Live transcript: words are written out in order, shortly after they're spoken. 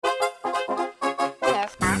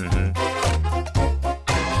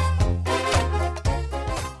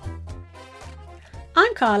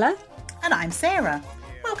Carla. And I'm Sarah.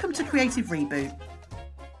 Welcome to Creative Reboot.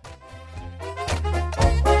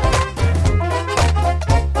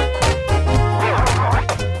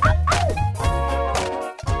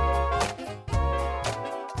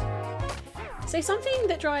 So something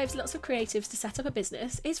that drives lots of creatives to set up a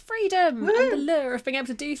business is freedom. Woo! And the lure of being able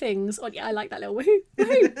to do things on... Yeah, I like that little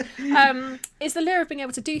woohoo. Is the lure of being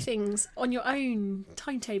able to do things on your own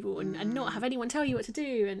timetable and not have anyone tell you what to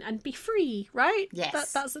do and be free, right?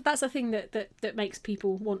 Yes. That's a thing that makes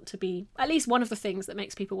people want to be... At least one of the things that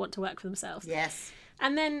makes people want to work for themselves. Yes.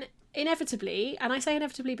 And then inevitably, and I say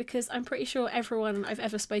inevitably because I'm pretty sure everyone I've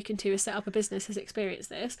ever spoken to has set up a business has experienced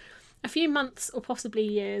this, a few months or possibly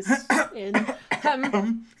years in,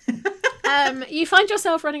 you find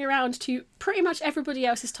yourself running around to pretty much everybody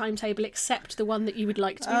else's timetable except the one that you would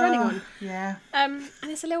like to be running on. Yeah. And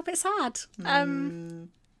it's a little bit sad. And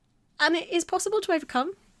it is possible to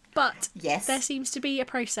overcome. But yes, there seems to be a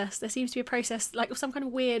process. There seems to be a process, like some kind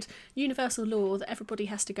of weird universal law that everybody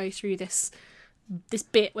has to go through this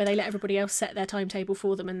bit where they let everybody else set their timetable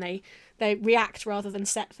for them and they react rather than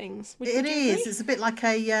set things. It is. It's a bit like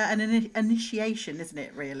an initiation, isn't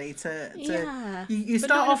it, really? Yeah, you but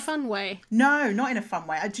start not off... in a fun way. No, not in a fun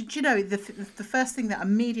way. Do you know, the first thing that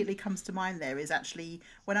immediately comes to mind there is actually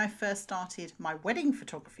when I first started my wedding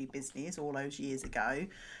photography business all those years ago,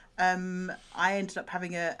 I ended up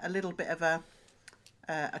having a little bit of a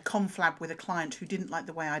conflab with a client who didn't like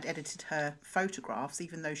the way I'd edited her photographs,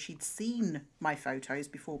 even though she'd seen my photos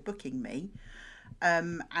before booking me.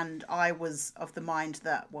 And I was of the mind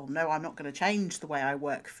that, well, no, I'm not going to change the way I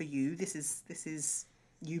work for you. This is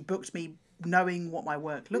you booked me knowing what my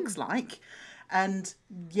work looks like. And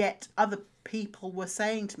yet other people were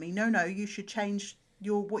saying to me, no, you should change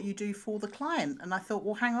what you do for the client. And I thought,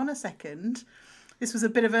 well, hang on a second. This was a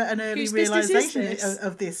bit of an early realisation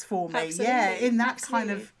of this for me. Absolutely. Yeah, in that Absolutely.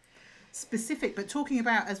 kind of specific. But talking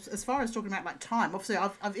about, as far as talking about like time, obviously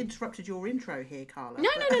I've interrupted your intro here, Carla. No.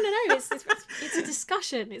 It's a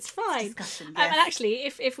discussion. It's fine. Discussion, And yes. actually,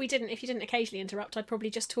 if you didn't occasionally interrupt, I'd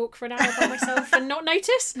probably just talk for an hour by myself and not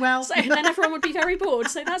notice. Well, so then everyone would be very bored.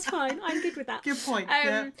 So that's fine. I'm good with that. Good point.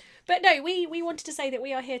 Yeah. But no, we wanted to say that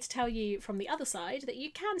we are here to tell you from the other side that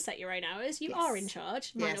you can set your own hours. You are in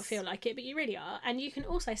charge. You might not feel like it, but you really are. And you can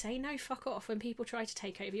also say no, fuck off when people try to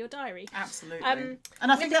take over your diary. Absolutely. And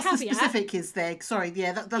I think that's the specific is there. Sorry,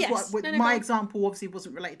 yeah, that's yes. what my example obviously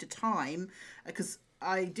wasn't related to time because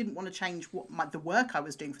I didn't want to change the work I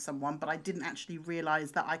was doing for someone, but I didn't actually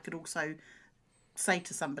realise that I could also say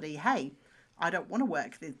to somebody, hey, I don't want to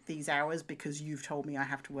work these hours because you've told me I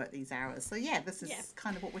have to work these hours. So yeah, this is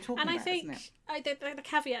kind of what we're talking about, isn't it? And I think the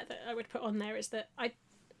caveat that I would put on there is that I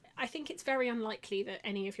think it's very unlikely that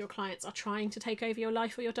any of your clients are trying to take over your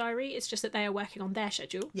life or your diary. It's just that they are working on their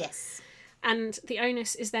schedule. Yes. And the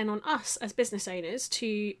onus is then on us as business owners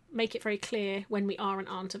to make it very clear when we are and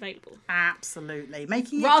aren't available. Absolutely.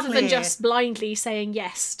 Making it rather clear. Than just blindly saying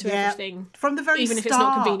yes to everything. From the very even start. Even if it's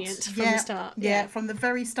not convenient from the start. Yeah, from the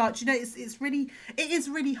very start. You know, it is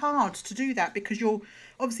really hard to do that because you're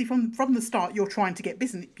obviously from the start you're trying to get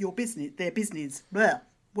their business. Bleh,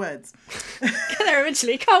 words. Get there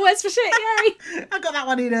eventually. Can't words for shit, yay! I got that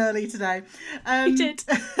one in early today. You did.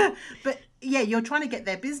 But yeah, you're trying to get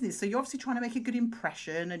their business, so you're obviously trying to make a good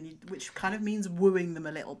impression, which kind of means wooing them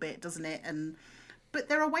a little bit, doesn't it? But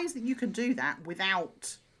there are ways that you can do that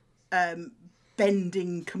without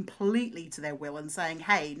bending completely to their will and saying,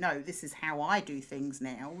 "Hey, no, this is how I do things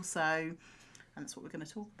now." So, and that's what we're going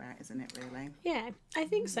to talk about, isn't it? Really? Yeah, I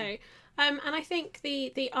think so. And I think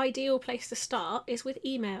the ideal place to start is with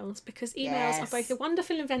emails because emails are both a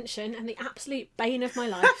wonderful invention and the absolute bane of my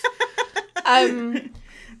life.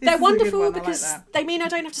 They're wonderful because they mean I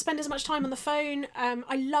don't have to spend as much time on the phone.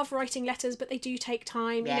 I love writing letters, but they do take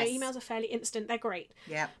time. Yes. You know, emails are fairly instant. They're great.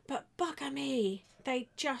 Yeah. But bugger me, they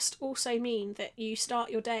just also mean that you start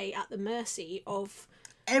your day at the mercy of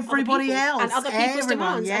everybody else and other people's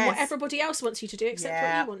demands yes. and what everybody else wants you to do except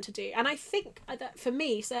what you want to do. And I think that for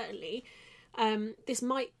me, certainly, this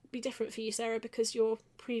might be different for you, Sarah, because your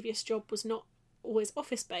previous job was not always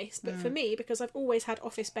office-based, but for me, because I've always had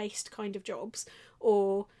office-based kind of jobs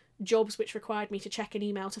or jobs which required me to check an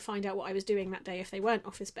email to find out what I was doing that day if they weren't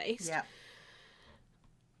office-based,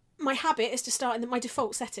 my habit is to start in my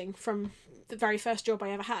default setting from the very first job I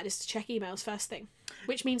ever had is to check emails first thing,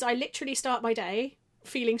 which means I literally start my day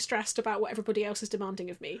feeling stressed about what everybody else is demanding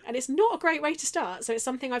of me, and it's not a great way to start. So it's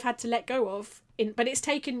something I've had to let go of but it's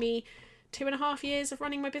taken me 2.5 years of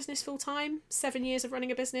running my business full time, 7 years of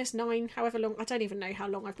running a business, 9, however long, I don't even know how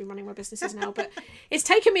long I've been running my businesses now, but it's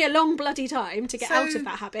taken me a long bloody time to get out of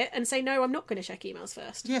that habit and say, no, I'm not going to check emails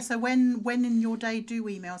first. Yeah, so when in your day do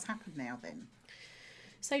emails happen now then?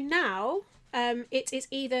 So now it is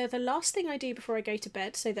either the last thing I do before I go to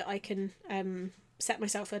bed so that I can set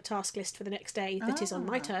myself a task list for the next day that is on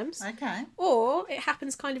my terms. Okay. Or it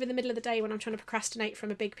happens kind of in the middle of the day when I'm trying to procrastinate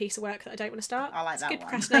from a big piece of work that I don't want to start. I like it's that a good one.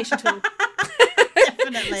 procrastination tool.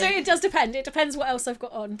 Definitely. So it does depend. It depends what else I've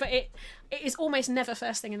got on. But it is almost never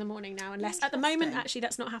first thing in the morning now, unless at the moment, actually,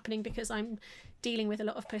 that's not happening because I'm dealing with a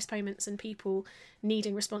lot of postponements and people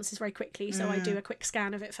needing responses very quickly. So I do a quick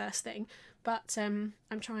scan of it first thing. But I'm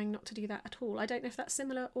trying not to do that at all. I don't know if that's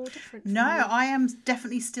similar or different. No, I am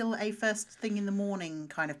definitely still a first thing in the morning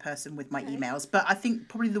kind of person with my emails. But I think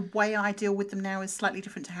probably the way I deal with them now is slightly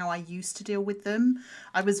different to how I used to deal with them.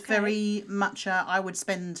 I was very much, I would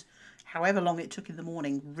spend however long it took in the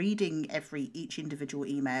morning reading each individual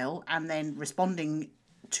email and then responding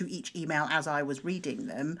to each email as I was reading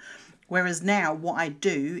them. Whereas now what I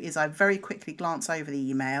do is I very quickly glance over the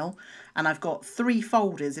email and I've got 3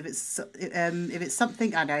 folders. If it's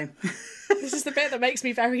something, I know. This is the bit that makes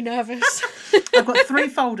me very nervous. I've got 3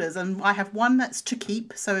 folders and I have one that's to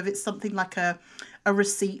keep. So if it's something like a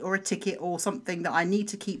receipt or a ticket or something that I need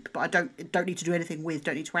to keep but I don't need to do anything with,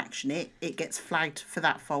 don't need to action it, it gets flagged for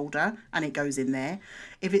that folder and it goes in there.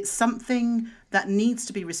 If it's something that needs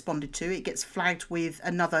to be responded to, it gets flagged with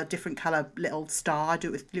another different colour little star. I do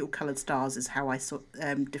it with little coloured stars is how I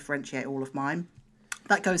differentiate all of mine.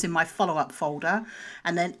 That goes in my follow-up folder.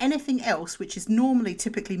 And then anything else, which is normally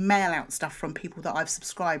typically mail out stuff from people that I've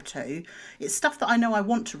subscribed to, it's stuff that I know I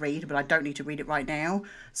want to read, but I don't need to read it right now.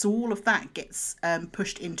 So all of that gets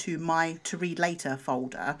pushed into my to read later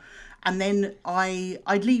folder. And then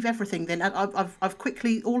I'd leave everything then. I've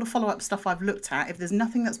quickly, all the follow-up stuff I've looked at, if there's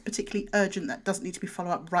nothing that's particularly urgent that doesn't need to be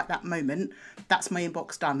followed up right that moment, that's my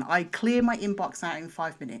inbox done. I clear my inbox out in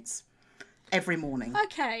 5 minutes. Every morning.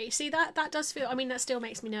 Okay, see that does feel, I mean that still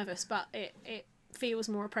makes me nervous, but it feels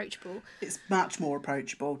more approachable. It's much more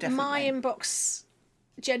approachable, definitely. My inbox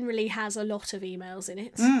generally has a lot of emails in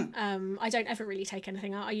it. I don't ever really take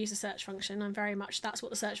anything out. I use a search function. That's what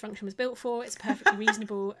the search function was built for. It's a perfectly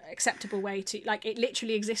reasonable, acceptable way to, like, it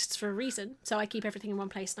literally exists for a reason. So I keep everything in one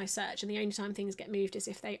place and I search, and the only time things get moved is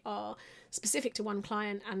if they are specific to one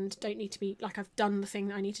client and don't need to be, like, I've done the thing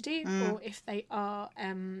that I need to do, or if they are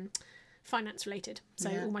finance related.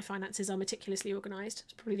 So all my finances are meticulously organised.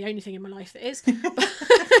 It's probably the only thing in my life that is.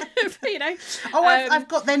 But, you know. Oh,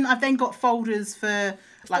 I've then got folders for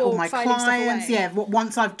like all my clients. Yeah,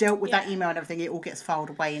 once I've dealt with that email and everything, it all gets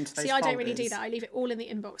filed away into those folders. I don't really do that. I leave it all in the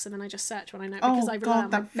inbox and then I just search when I know, because I rely on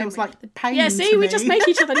my that feels memory. like pain. Yeah, see, to we me. just make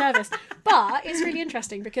each other nervous. But it's really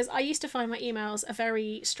interesting because I used to find my emails a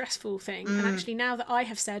very stressful thing, and actually now that I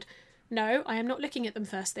have said, no, I am not looking at them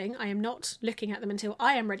first thing. I am not looking at them until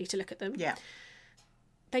I am ready to look at them. Yeah.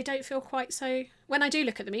 They don't feel quite so... When I do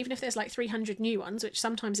look at them, even if there's like 300 new ones, which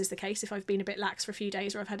sometimes is the case if I've been a bit lax for a few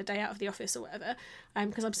days or I've had a day out of the office or whatever,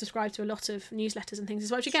 because I'm subscribed to a lot of newsletters and things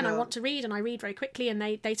as well, which again, I want to read and I read very quickly, and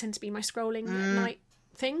they tend to be my scrolling at night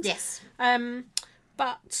things. Yes.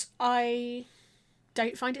 But I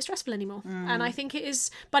don't find it stressful anymore. And I think it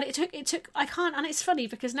is... But it took... I can't... And it's funny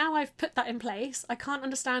because now I've put that in place, I can't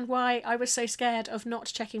understand why I was so scared of not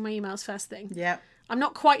checking my emails first thing. Yeah. I'm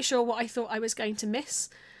not quite sure what I thought I was going to miss.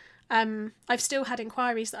 I've still had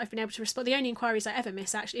inquiries that I've been able to respond. The only inquiries I ever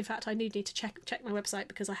miss, actually, in fact, I do need to check my website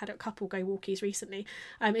because I had a couple go walkies recently,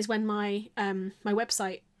 is when my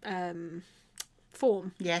website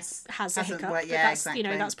form has a hiccup. Worked. But Yeah, that's, exactly.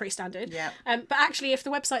 that's pretty standard. Yeah. But actually, if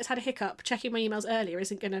the website's had a hiccup, checking my emails earlier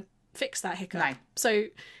isn't going to fix that hiccup. No. So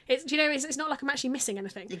it's not like I'm actually missing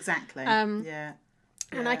anything. Exactly. Yeah.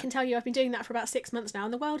 And I can tell you, I've been doing that for about 6 months now,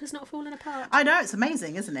 and the world has not fallen apart. I know, it's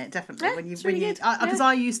amazing, isn't it? Definitely. Yeah, it's really good. Because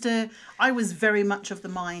I was very much of the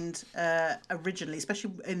mind originally,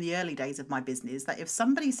 especially in the early days of my business, that if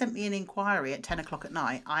somebody sent me an inquiry at 10 o'clock at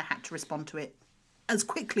night, I had to respond to it as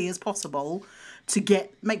quickly as possible to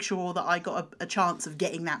make sure that I got a chance of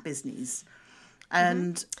getting that business.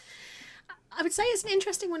 And I would say it's an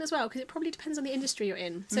interesting one as well, because it probably depends on the industry you're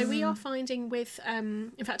in. So we are finding with,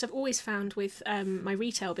 in fact, I've always found with my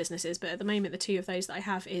retail businesses, but at the moment the two of those that I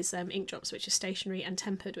have is Ink Drops, which is stationery, and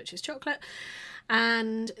Tempered, which is chocolate.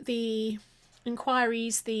 And the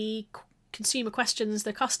inquiries, the consumer questions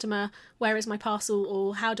the customer, where is my parcel,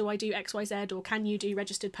 or how do I do XYZ, or can you do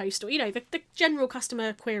registered post, or the general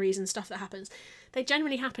customer queries and stuff that happens, they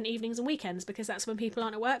generally happen evenings and weekends, because that's when people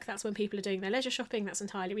aren't at work, that's when people are doing their leisure shopping. That's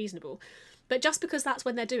entirely reasonable. But just because that's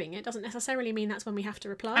when they're doing it doesn't necessarily mean that's when we have to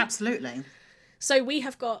reply. Absolutely. So we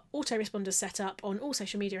have got autoresponders set up on all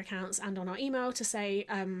social media accounts and on our email to say,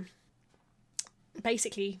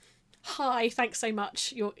 basically, hi, thanks so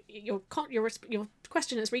much. Your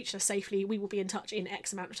question has reached us safely. We will be in touch in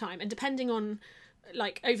X amount of time. And depending on,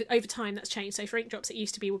 like, over time, that's changed. So for ink drops, it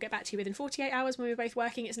used to be, we'll get back to you within 48 hours when we're both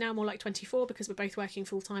working. It's now more like 24, because we're both working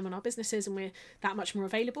full time on our businesses and we're that much more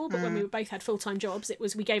available. But when we both had full time jobs,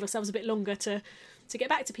 we gave ourselves a bit longer to get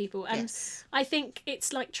back to people. And yes. I think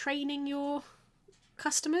it's like training your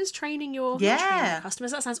customers, training your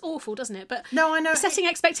customers. That sounds awful, doesn't it? But no, I know. Setting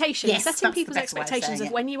expectations, yes, setting people's expectations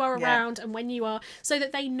of when you are around and when you are, so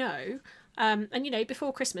that they know. And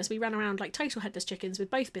before Christmas we ran around like total headless chickens with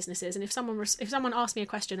both businesses, and if someone asked me a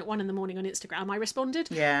question at 1 a.m. on Instagram, I responded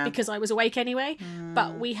because I was awake anyway.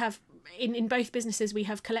 But we have in both businesses, we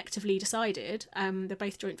have collectively decided, they're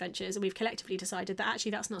both joint ventures, and we've collectively decided that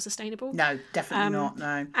actually that's not sustainable. No, definitely not,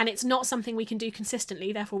 no. And it's not something we can do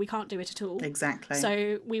consistently, therefore we can't do it at all. Exactly.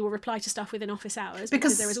 So we will reply to stuff within office hours,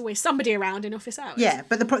 because there is always somebody around in office hours. Yeah,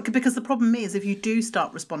 but because the problem is, if you do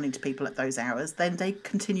start responding to people at those hours, then they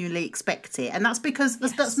continually expect it. And that's because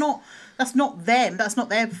that's not them, that's not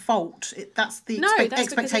their fault. That's the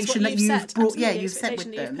expectation that you've brought, you've set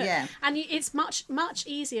with them. Yeah. And it's much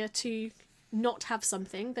easier to not have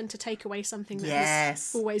something than to take away something that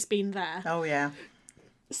has always been there. Oh yeah.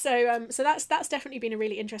 So that's definitely been a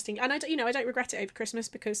really interesting, and I don't regret it over Christmas,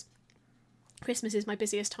 because Christmas is my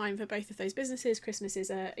busiest time for both of those businesses. Christmas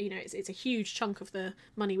is it's a huge chunk of the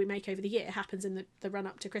money we make over the year happens in the run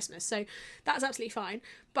up to Christmas. So that's absolutely fine.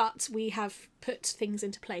 But we have put things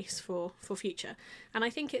into place for future. And I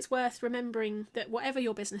think it's worth remembering that whatever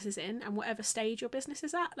your business is in and whatever stage your business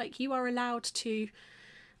is at, like, you are allowed to.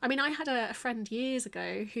 I mean, I had a friend years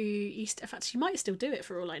ago who used to, in fact, she might still do it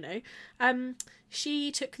for all I know.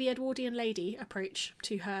 She took the Edwardian lady approach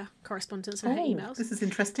to her correspondence and her emails. This is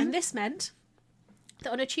interesting. And this meant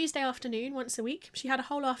that on a Tuesday afternoon, once a week, she had a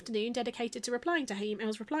whole afternoon dedicated to replying to her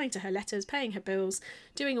emails, replying to her letters, paying her bills,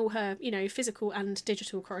 doing all her, physical and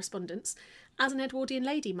digital correspondence, as an Edwardian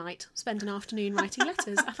lady might spend an afternoon writing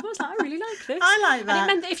letters. And I was like, I really like this. I like that. And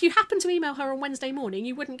it meant that if you happened to email her on Wednesday morning,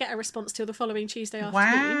 you wouldn't get a response till the following Tuesday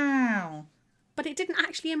afternoon. Wow. But it didn't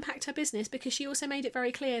actually impact her business, because she also made it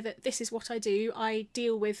very clear that this is what I do. I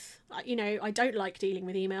deal with, I don't like dealing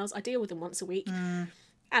with emails. I deal with them once a week.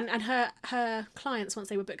 And her clients, once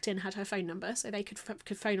they were booked in, had her phone number, so they could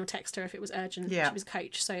phone or text her if it was urgent. Yeah. She was a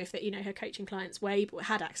coach, so if her coaching clients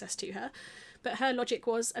had access to her. But her logic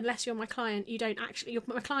was, unless you're my client, you're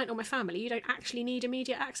my client or my family, you don't actually need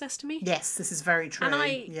immediate access to me. Yes, this is very true. And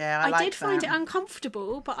I did find it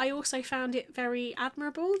uncomfortable, but I also found it very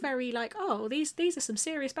admirable, very like, oh, these are some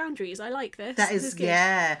serious boundaries. I like this. That is good.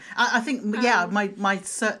 Yeah. I think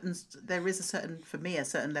there is a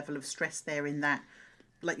certain level of stress there in that.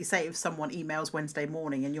 Like you say, if someone emails Wednesday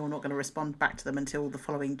morning and you're not going to respond back to them until the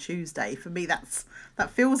following Tuesday, for me that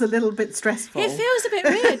feels a little bit stressful. It feels a bit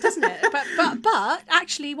weird, doesn't it? But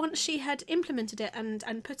actually, once she had implemented it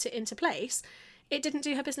and put it into place, it didn't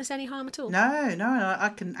do her business any harm at all. No, I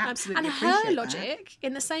can absolutely appreciate that. And her logic,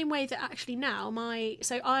 in the same way that actually now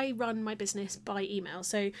I run my business by email.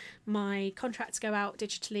 So my contracts go out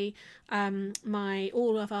digitally.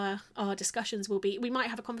 All of our discussions will be, we might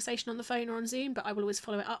have a conversation on the phone or on Zoom, but I will always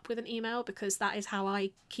follow it up with an email, because that is how I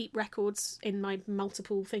keep records in my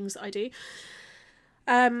multiple things that I do.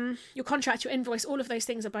 Your contract, your invoice, all of those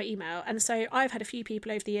things are by email. And so I've had a few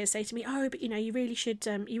people over the years say to me, oh, but you really should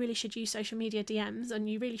use social media DMs, and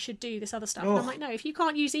you really should do this other stuff. And I'm like, no, if you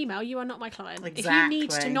can't use email, you are not my client. Exactly. If you need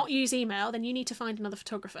to not use email, then you need to find another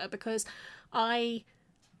photographer, because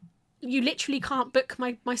you literally can't book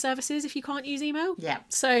my services if you can't use email. Yeah.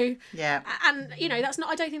 So yeah. And that's not,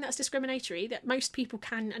 I don't think that's discriminatory, that most people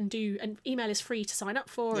can and do, and email is free to sign up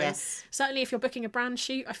for. Yes. And certainly if you're booking a brand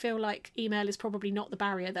shoot, I feel like email is probably not the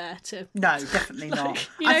barrier there to. No, definitely not.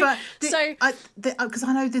 Because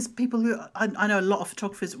I know there's people who I know a lot of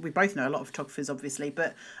photographers. We both know a lot of photographers, obviously,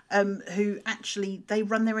 but who actually they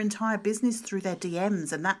run their entire business through their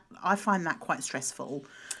DMs, and that I find that quite stressful.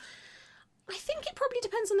 I think it probably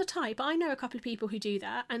depends on the type. I know a couple of people who do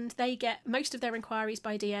that, and they get most of their inquiries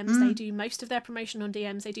by DMs. They do most of their promotion on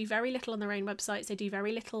DMs. They do very little on their own websites. They do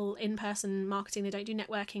very little in-person marketing. They don't do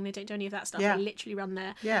networking. They don't do any of that stuff. Yeah. They literally run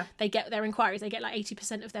their... Yeah. They get their inquiries. They get like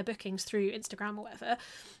 80% of their bookings through Instagram or whatever.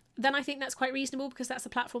 Then I think that's quite reasonable because that's the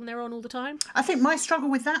platform they're on all the time. I think my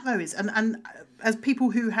struggle with that though is, and as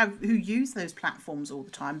people who use those platforms all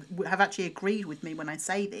the time have actually agreed with me when I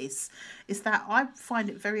say this, is that I find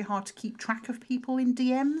it very hard to keep track of people in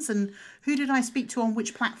DMs and who did I speak to on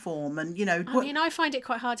which platform, and I find it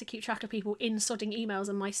quite hard to keep track of people in sodding emails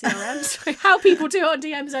on my CRM. So how people do it on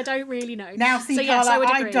DMs, I don't really know. Now, see, so, Carla,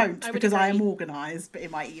 yes, I don't because I am organised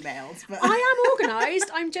in my emails. But I am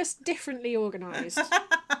organised. I'm just differently organised.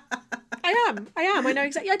 I am. I know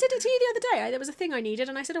exactly. I did it to you the other day. There was a thing I needed,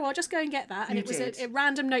 and I said, "Oh, I'll just go and get that." And it was a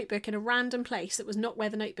random notebook in a random place that was not where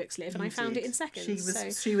the notebooks live, and I found it in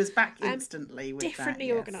seconds. She was back instantly. With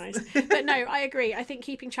differently that, yes. organised. But no, I agree. I think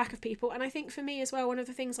keeping track of people, and I think for me as well, one of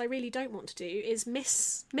the things I really don't want to do is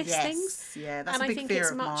miss things. Yeah, that's a big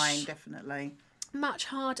fear of mine, definitely. Much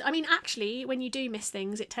harder. I mean, actually, when you do miss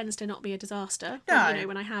things, it tends to not be a disaster. No.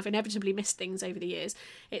 When I have inevitably missed things over the years,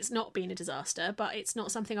 it's not been a disaster, but it's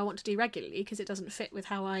not something I want to do regularly because it doesn't fit with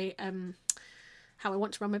how I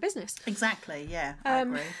want to run my business. Exactly, yeah, I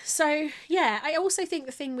agree. So, yeah, I also think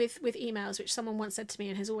the thing with emails, which someone once said to me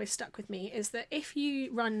and has always stuck with me, is that if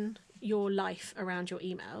you run your life around your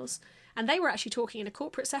emails, and they were actually talking in a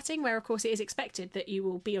corporate setting where, of course, it is expected that you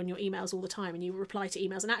will be on your emails all the time and you will reply to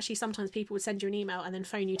emails. And actually, sometimes people would send you an email and then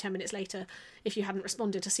phone you 10 minutes later if you hadn't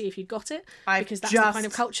responded to see if you'd got it. Because that's the kind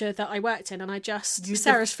of culture that I worked in. And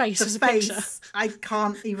Sarah's face was a picture. I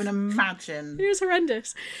can't even imagine. It was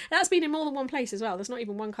horrendous. That's been in more than one place as well. There's not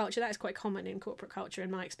even one culture. That is quite common in corporate culture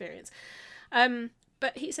in my experience.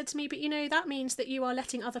 But he said to me, but that means that you are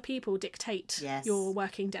letting other people dictate your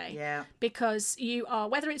working day. Yeah. Because you are,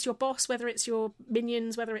 whether it's your boss, whether it's your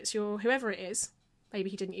minions, whether it's your whoever it is, maybe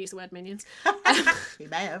he didn't use the word minions. He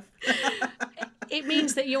may have. It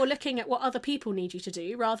means that you're looking at what other people need you to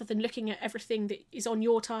do rather than looking at everything that is on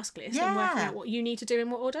your task list and working out what you need to do in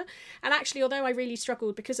what order. And actually, although I really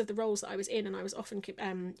struggled because of the roles that I was in, and I was often,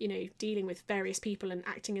 dealing with various people and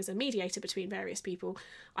acting as a mediator between various people,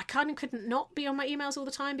 I kind of couldn't not be on my emails all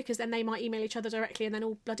the time because then they might email each other directly and then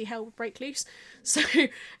all bloody hell would break loose. So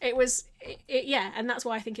it was, and that's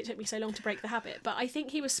why I think it took me so long to break the habit. But I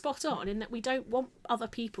think he was spot on in that we don't want other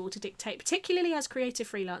people to dictate, particularly as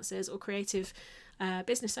creative freelancers or creative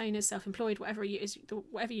business owners, self-employed, whatever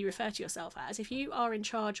you refer to yourself as. If you are in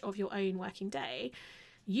charge of your own working day,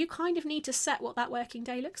 you kind of need to set what that working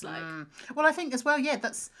day looks like. Well, I think as well,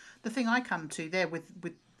 that's the thing I come to there with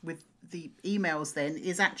the emails then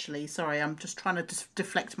is actually, sorry, I'm just trying to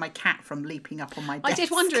deflect my cat from leaping up on my desk. I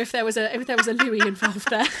did wonder if there was a Louis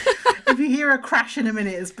involved there. If you hear a crash in a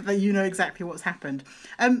minute, it's that you know exactly what's happened.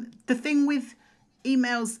 The thing with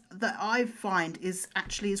emails that I find is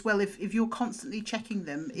actually as well, if you're constantly checking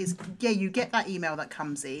them, is you get that email that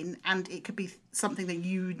comes in and it could be something that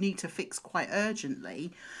you need to fix quite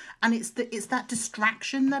urgently, and it's that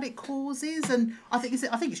distraction that it causes. And I think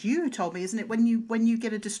it's you who told me, isn't it, when you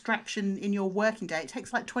get a distraction in your working day, it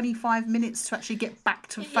takes like 25 minutes to actually get back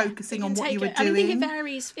to focusing on what you were doing. I think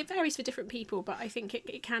it varies for different people, but I think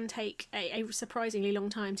it can take a surprisingly long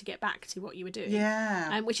time to get back to what you were doing.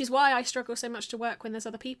 Which is why I struggle so much to work when there's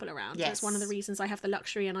other people around. That's one of the reasons I have the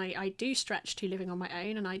luxury, and I do stretch to living on my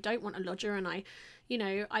own, and I don't want a lodger, and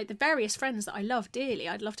the various friends that I love dearly,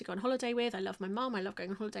 I'd love to go on holiday with. I love my mum. I love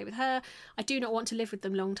going on holiday with her. I do not want to live with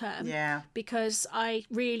them long term. Because I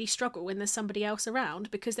really struggle when there's somebody else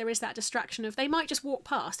around, because there is that distraction of they might just walk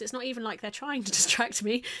past. It's not even like they're trying to distract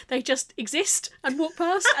me. They just exist and walk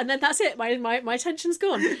past, and then that's it. My attention's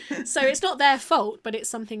gone. So it's not their fault, but it's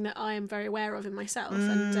something that I am very aware of in myself.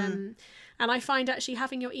 And I find actually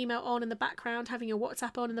having your email on in the background, having your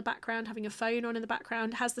WhatsApp on in the background, having your phone on in the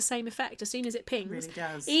background has the same effect. As soon as it pings, it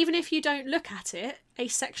really does. Even if you don't look at it, a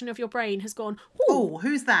section of your brain has gone, oh,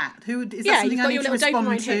 who's that? Who is that? Something I need to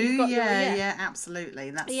respond to? Yeah, absolutely.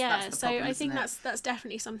 That's the so problem, I think that's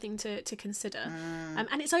definitely something to consider.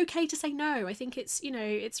 And it's okay to say no. I think it's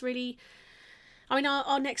it's really. I mean,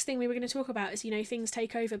 our next thing we were going to talk about is things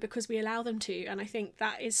take over because we allow them to, and I think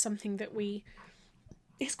that is something that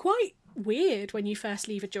it's quite weird when you first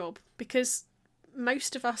leave a job, because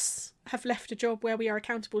most of us have left a job where we are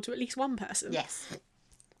accountable to at least one person. Yes.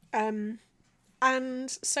 And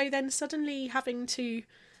so then suddenly having to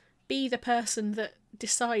be the person that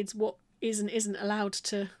decides what is and isn't allowed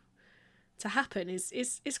to happen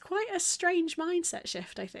is quite a strange mindset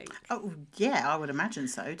shift, I think. Oh yeah, I would imagine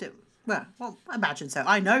so. Well, I imagine so.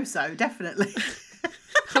 I know so, definitely.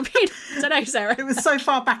 I mean, I don't know, Sarah. It was so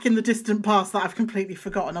far back in the distant past that I've completely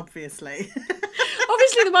forgotten, obviously.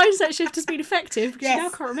 Obviously, the mindset shift has been effective because Yes. you now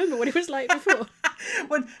can't remember what it was like before.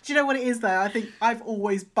 Well, do you know what it is, though? I think I've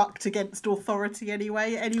always bucked against authority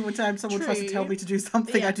anyway. Any time someone tries to tell me to do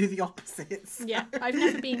something, Yeah. I do the opposite. So. Yeah, I've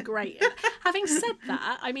never been great. Having said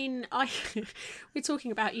that, I mean, we're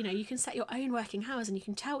talking about, you can set your own working hours and you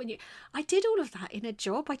can tell I did all of that in a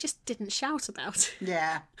job. I just didn't shout about it.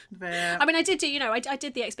 Yeah. I mean, I did do, I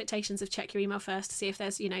did the expectations of check your email first to see if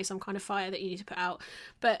there's, some kind of fire that you need to put out.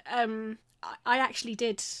 But I actually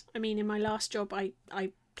did. I mean, in my last job, I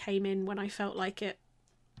came in when I felt like it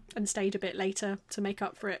and stayed a bit later to make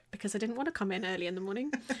up for it because I didn't want to come in early in the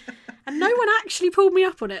morning. And no one actually pulled me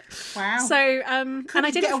up on it. Wow. So, and I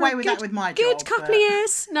did get it for away a with good, that with my good job, couple but- of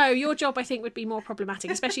years. No, your job I think would be more problematic,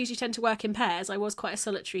 especially as you tend to work in pairs. I was quite a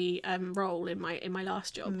solitary role in my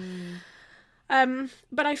last job.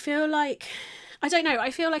 But I feel like, I don't know, I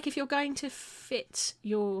feel like if you're going to fit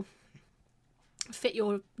your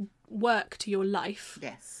work to your life,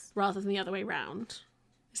 Yes. rather than the other way round.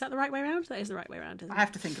 Is that the right way round? That is the right way round, isn't I it?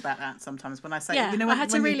 have to think about that sometimes when I say, Yeah, you know, I had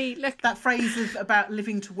to when really look. that phrase about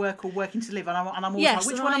living to work or working to live, and I'm always Yes,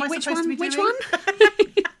 like, which one am I supposed to be which doing? one?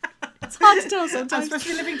 It's hard to tell I'm sometimes. supposed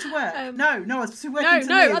to be living to work. No, I'm supposed to be working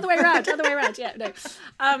No, to live. other way around. Yeah, no.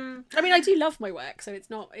 I mean, I do love my work, so it's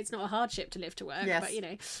not a hardship to live to work. Yes.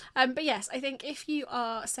 But but yes, I think if you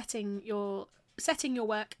are setting your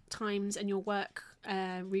work times and your work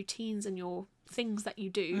routines and your things that you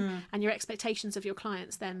do and your expectations of your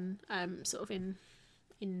clients, then sort of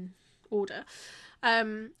in order,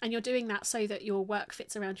 and you're doing that so that your work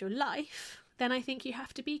fits around your life, then I think you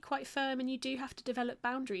have to be quite firm and you do have to develop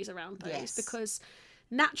boundaries around those. Yes. Because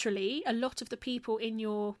naturally a lot of the people in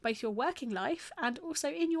both your working life and also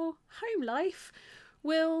in your home life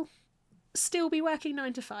will still be working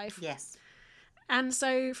 9 to 5. Yes. And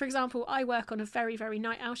so, for example, I work on a very, very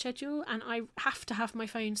night owl schedule and I have to have my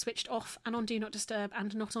phone switched off and on Do Not Disturb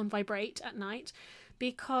and not on vibrate at night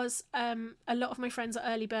because a lot of my friends are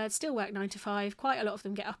early birds, still work 9 to 5. Quite a lot of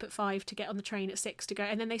them get up at 5 to get on the train at 6 to go,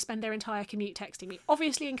 and then they spend their entire commute texting me.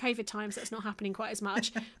 Obviously, in COVID times, that's not happening quite as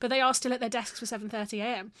much, but they are still at their desks for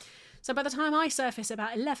 7:30am. So by the time I surface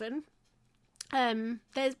about 11,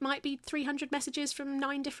 there might be 300 messages from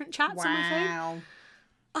 9 different chats on my phone. Wow.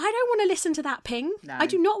 I don't want to listen to that ping. No. I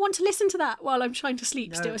do not want to listen to that while I'm trying to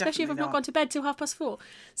sleep No, still, especially if I've definitely not not. gone to bed till 4:30.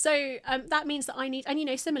 So that means that I need,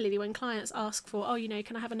 and similarly when clients ask for,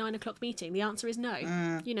 can I have a 9 o'clock meeting? The answer is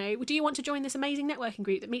no. Do you want to join this amazing networking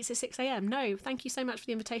group that meets at 6am? No, thank you so much for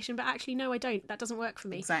the invitation, but actually no, I don't. That doesn't work for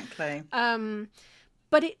me. Exactly.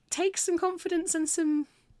 But it takes some confidence and some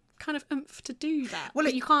kind of oomph to do that. Well,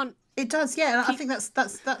 But you can't. It does, yeah. And I think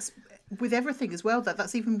that's with everything as well.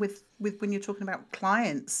 That's even with when you're talking about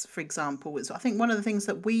clients, for example. I think one of the things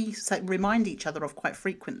that we remind each other of quite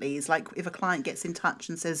frequently is like if a client gets in touch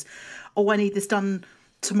and says, "Oh, I need this done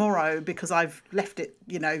tomorrow because I've left it,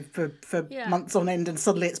 for months on end, and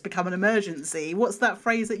suddenly it's become an emergency." What's that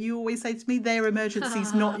phrase that you always say to me? Their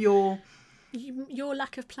emergency's not your. Your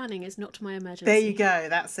lack of planning is not my emergency. There you go.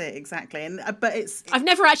 That's it exactly. And but I've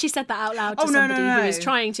never actually said that out loud to somebody no. who is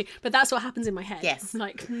trying to, but that's what happens in my head. Yes. I'm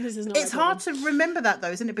like, this is not. It's hard to remember that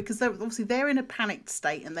though, isn't it? Because they're in a panicked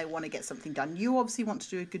state and they want to get something done. You obviously want to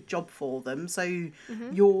do a good job for them, so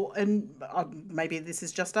maybe this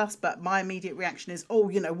is just us, but my immediate reaction is,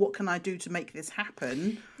 what can I do to make this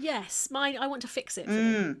happen? Yes, I want to fix it for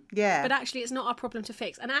them. Yeah, But actually, it's not our problem to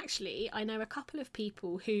fix. And actually, I know a couple of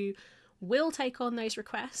people who will take on those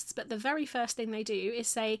requests, but the very first thing they do is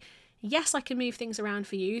say, yes, I can move things around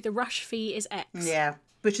for you. The rush fee is X. Yeah,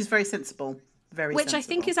 which is very sensible. Which I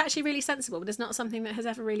think is actually really sensible, but it's not something that has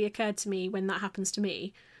ever really occurred to me when that happens to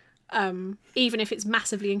me. Even if it's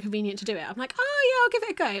massively inconvenient to do it, I'm like, I'll give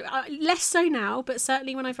it a go. Less so now, but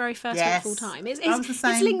certainly when I very first went full time. It's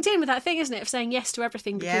linked in with that thing, isn't it, of saying yes to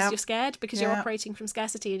everything because you're scared, because you're operating from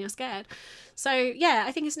scarcity and you're scared. So yeah,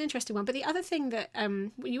 I think it's an interesting one. But the other thing that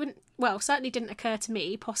certainly didn't occur to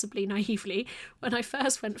me, possibly naively, when I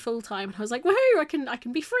first went full time, and I was like, woohoo, I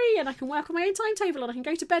can be free and I can work on my own timetable and I can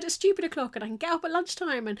go to bed at stupid o'clock and I can get up at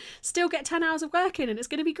lunchtime and still get 10 hours of work in and it's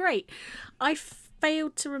going to be great. I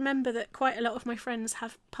failed to remember that quite a lot of my friends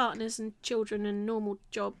have partners and children and normal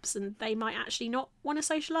jobs, and they might actually not want to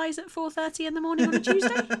socialise at 4:30 in the morning on a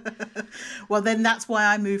Tuesday. Well, then that's why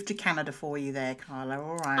I moved to Canada for you there, Carla.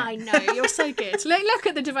 All right. I know, you're so good. Look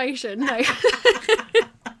at the devotion. No.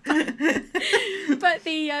 But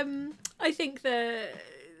I think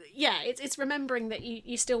it's remembering that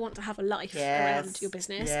you still want to have a life around your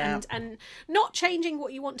business, Yeah. and not changing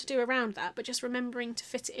what you want to do around that, but just remembering to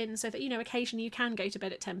fit it in so that, you know, occasionally you can go to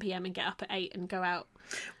bed at 10 p.m. and get up at 8 and go out.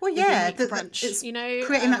 Well, with your yeah, mate for brunch, it's you know,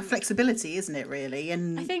 creating that flexibility, isn't it? Really,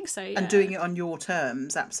 and I think so. and doing it on your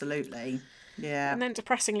terms, absolutely. Yeah. And then,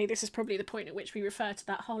 depressingly, this is probably the point at which we refer to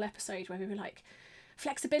that whole episode where we were like,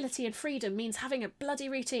 flexibility and freedom means having a bloody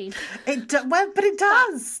routine. But it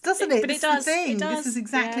does, doesn't it? But it This is does. the thing. It does. This is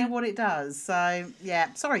exactly Yeah. what it does. So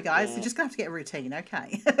yeah, sorry guys, you're just gonna have to get a routine,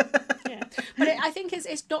 okay? Yeah, but I think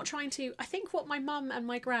it's not trying to. I think what my mum and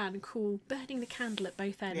my gran call burning the candle at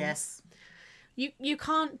both ends. Yes. You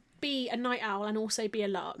can't be a night owl and also be a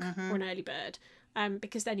lark or an early bird,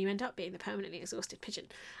 because then you end up being the permanently exhausted pigeon.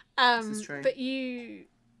 This is true. But you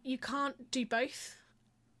can't do both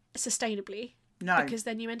sustainably. No. Because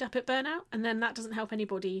then you end up at burnout, and then that doesn't help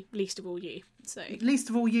anybody, least of all you. So Least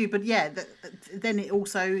of all you, but yeah, then it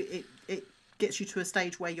also it gets you to a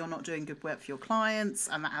stage where you're not doing good work for your clients,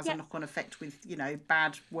 and that has a knock-on effect with, you know,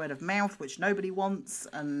 bad word of mouth, which nobody wants,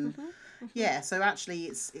 and yeah, so actually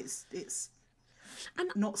it's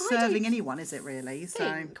and not I serving don't anyone, is it really?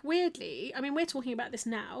 think, weirdly, I mean, we're talking about this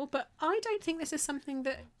now, but I don't think this is something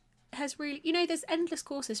that has really, you know, there's endless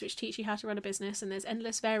courses which teach you how to run a business, and there's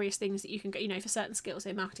endless various things that you can go, you know, for certain skills,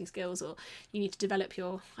 say marketing skills, or you need to develop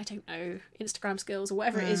your, I don't know, Instagram skills, or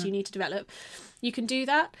whatever it is you need to develop. You can do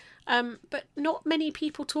that. But not many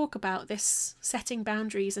people talk about this setting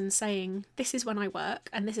boundaries and saying, this is when I work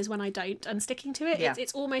and this is when I don't, and sticking to it. Yeah.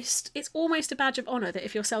 It's almost a badge of honour that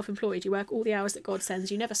if you're self-employed, you work all the hours that God sends,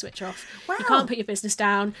 you never switch off. Wow. You can't put your business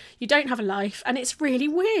down, you don't have a life, and it's really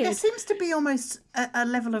weird. There seems to be almost a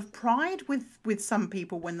level of pride with some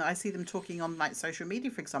people when I see them talking on like social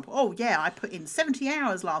media, for example. Oh yeah, I put in 70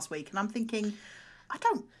 hours last week, and I'm thinking, I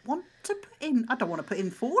don't want to put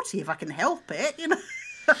in 40 if I can help it, you know.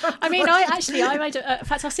 I mean, I made in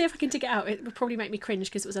fact, I'll see if I can dig it out. It would probably make me cringe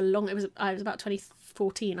because I was about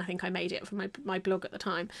 2014, I think I made it for my blog at the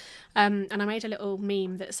time. And I made a little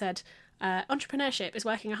meme that said, entrepreneurship is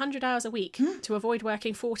working 100 hours a week to avoid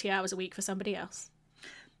working 40 hours a week for somebody else.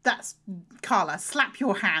 That's, Carla, slap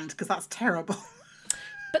your hand, because that's terrible.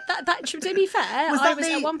 But that to be fair,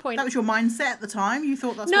 at one point, that was your mindset at the time. You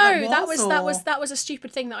thought that's no, what that was. that was a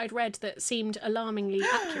stupid thing that I'd read that seemed alarmingly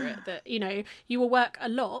accurate. That, you know, you will work a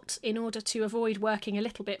lot in order to avoid working a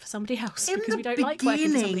little bit for somebody else, because we don't like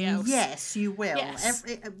working for somebody else. Yes, you will. Yes.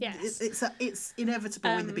 It's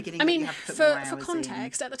inevitable in the beginning. I mean, that you have to put more for hours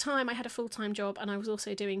context, at the time I had a full-time job and I was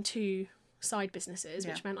also doing 2 side businesses,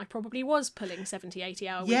 which meant I probably was pulling 70-80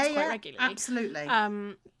 hour weeks quite regularly. Absolutely.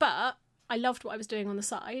 But I loved what I was doing on the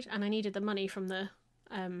side, and I needed the money from the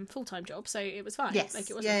full-time job, so it was fine. Yes. Like,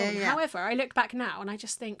 it wasn't a problem. However, I look back now and I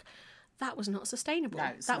just think that was not sustainable.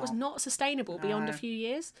 No, was not sustainable beyond a few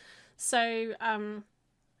years. So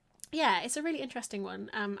yeah, it's a really interesting one.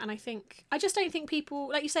 And I just don't think people,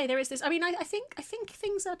 like you say, there is this. I mean, I think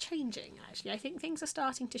things are changing. Actually, I think things are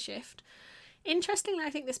starting to shift. Interestingly,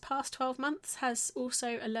 I think this past 12 months has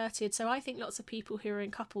also alerted. So I think lots of people who are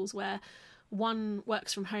in couples where one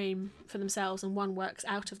works from home for themselves and one works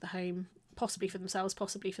out of the home, possibly for themselves,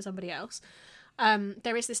 possibly for somebody else.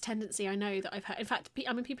 There is this tendency, I know, that I've heard. In fact,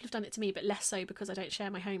 I mean, people have done it to me, but less so because I don't share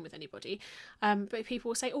my home with anybody. But people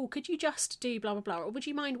will say, oh, could you just do blah, blah, blah, or would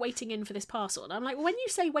you mind waiting in for this parcel? And I'm like, well, when you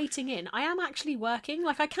say waiting in, I am actually working.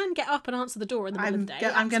 Like, I can get up and answer the door in the middle of the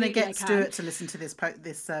day. I'm going to get Stuart to listen to this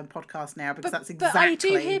podcast now, because that's exactly But I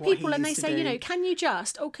do hear what people he and they used to say, do. you know,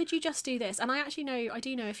 could you just do this? And I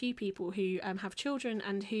do know a few people who have children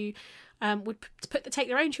and who would take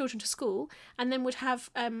their own children to school and then would have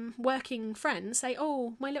working friends say,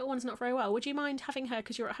 oh, my little one's not very well, would you mind having her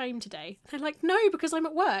because you're at home today? They're like, no, because I'm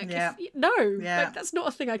at work. Like, that's not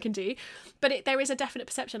a thing I can do. But there is a definite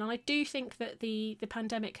perception, and I do think that the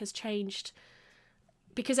pandemic has changed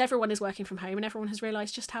because everyone is working from home and everyone has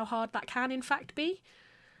realised just how hard that can in fact be.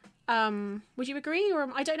 Would you agree? Or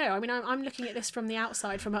I don't know. I mean, I'm looking at this from the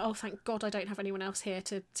outside, from thank God I don't have anyone else here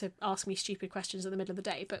to ask me stupid questions in the middle of the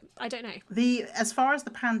day. But I don't know. As far as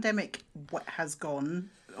the pandemic has gone,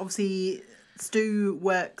 obviously Stu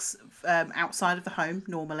works outside of the home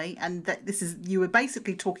normally, and you were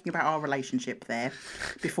basically talking about our relationship there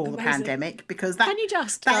before the pandemic, because that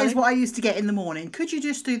is what I used to get in the morning. Could you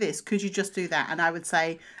just do this? Could you just do that? And I would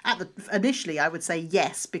say initially I would say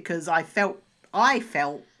yes, because I felt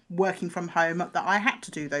working from home that I had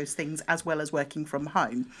to do those things as well as working from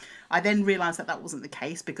home. I then realised that wasn't the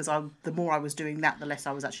case, because the more I was doing that, the less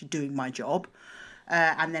I was actually doing my job.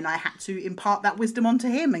 And then I had to impart that wisdom onto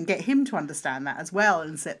him and get him to understand that as well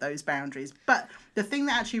and set those boundaries. But the thing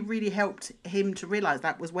that actually really helped him to realise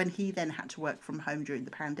that was when he then had to work from home during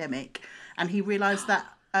the pandemic, and he realised that...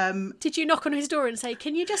 Did you knock on his door and say,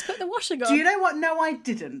 can you just put the washing on? Do you know what? No, I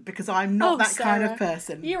didn't, because I'm not that Sarah, kind of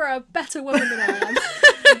person. You're a better woman than I am.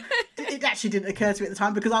 It actually didn't occur to me at the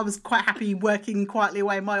time because I was quite happy working quietly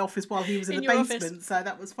away in my office while he was in the basement, office. So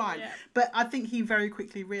that was fine. Yeah. But I think he very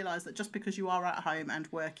quickly realised that just because you are at home and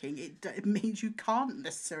working, it means you can't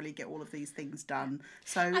necessarily get all of these things done.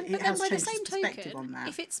 So it has changed his perspective on that.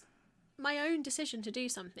 If it's my own decision to do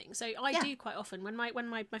something, so I do quite often when my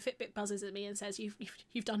Fitbit buzzes at me and says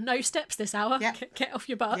you've done no steps this hour, get off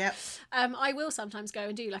your butt. I will sometimes go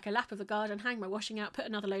and do like a lap of the garden, hang my washing out, put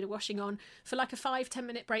another load of washing on for like a 5-10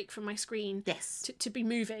 minute break from my screen. To be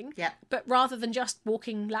moving. But rather than just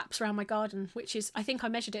walking laps around my garden, which is, I think I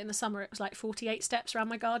measured it in the summer, it was like 48 steps around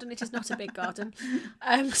my garden. It is not a big garden.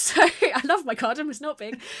 So I love my garden, it's not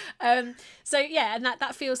big. So yeah, and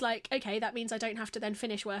that feels like, okay, that means I don't have to then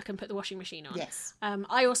finish work and put the washing machine on.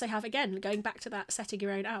 I also have, again, going back to that setting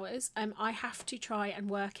your own hours, I have to try and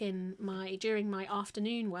work in during my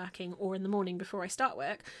afternoon working or in the morning before I start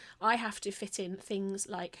work, I have to fit in things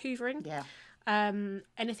like hoovering,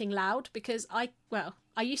 anything loud, because I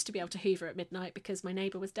used to be able to hoover at midnight because my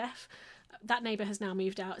neighbour was deaf. That neighbour has now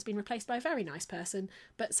moved out, has been replaced by a very nice person,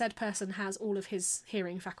 but said person has all of his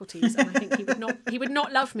hearing faculties, and I think he would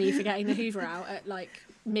not love me for getting the hoover out at like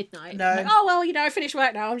midnight. No. Like, oh well, I finished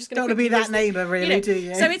work now, I'm just going to... Don't want to be that neighbour, really, do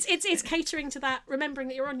you? So it's catering to that, remembering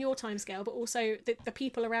that you're on your timescale, but also the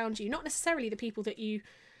people around you, not necessarily the people that you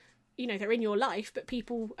know they're in your life, but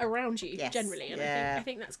people around you generally. And I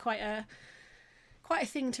think that's quite a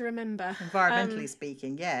thing to remember. Environmentally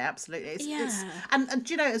speaking, absolutely. And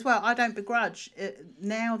do you know as well, I don't begrudge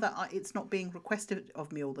now that it's not being requested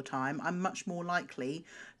of me all the time. I'm much more likely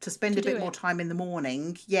to spend a bit more time in the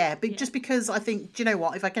morning. Just because I think, do you know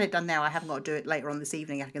what, if I get it done now, I haven't got to do it later on this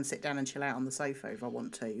evening. I can sit down and chill out on the sofa if I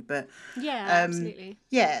want to. But absolutely.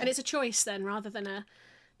 And it's a choice then, rather than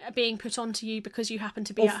being put onto you because you happen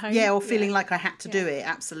to be at home. Or feeling like I had to do it,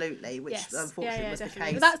 absolutely, which unfortunately was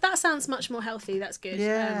definitely the case. That sounds much more healthy, that's good.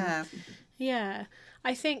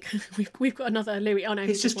 I think we've got another Louis. Oh no,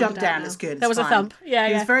 he's just jumped down, it's good. There was a thump. He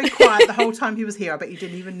was very quiet the whole time he was here. I bet you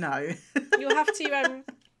didn't even know. You'll have to...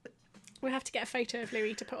 We'll have to get a photo of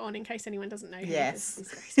Louis to put on in case anyone doesn't know him. Yes.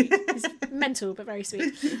 He's very sweet. He's mental, but very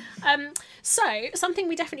sweet. So, something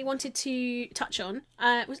we definitely wanted to touch on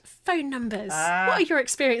was phone numbers. What are your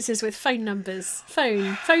experiences with phone numbers?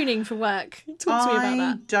 Phoning for work. Talk to me about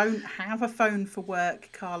that. I don't have a phone for work,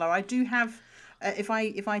 Carla. I do have... If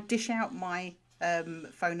I dish out my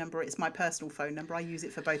phone number, it's my personal phone number. I use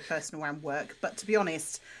it for both personal and work. But to be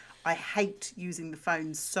honest... I hate using the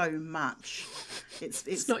phone so much.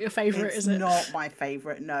 It's not your favourite, is it? It's not my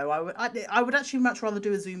favourite, no. I would actually much rather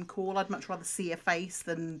do a Zoom call. I'd much rather see a face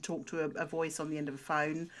than talk to a voice on the end of a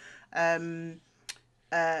phone.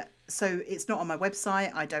 So it's not on my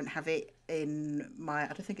website. I don't have it in my...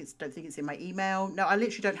 I don't think it's in my email. No, I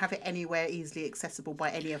literally don't have it anywhere easily accessible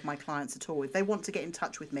by any of my clients at all. If they want to get in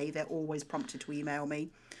touch with me, they're always prompted to email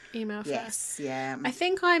me. Email first. Yes, I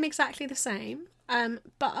think I'm exactly the same.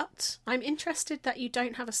 But I'm interested that you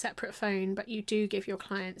don't have a separate phone, but you do give your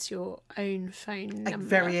clients your own phone number.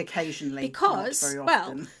 Very occasionally. Because, not very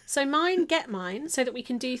often. So mine get mine so that we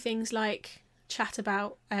can do things like chat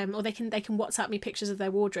about, or they can WhatsApp me pictures of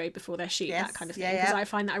their wardrobe before their shoot, that kind of thing. Because I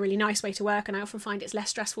find that a really nice way to work, and I often find it's less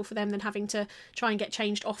stressful for them than having to try and get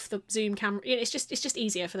changed off the Zoom camera. It's just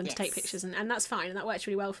easier for them to take pictures, and that's fine, and that works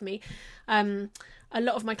really well for me. A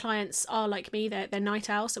lot of my clients are like me, they're night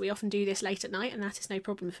owls, so we often do this late at night, and that is no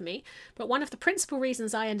problem for me. But one of the principal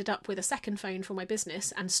reasons I ended up with a second phone for my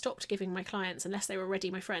business and stopped giving my clients, unless they were already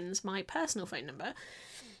my friends, my personal phone number,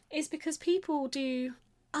 is because people do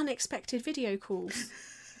unexpected video calls.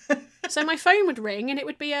 So my phone would ring and it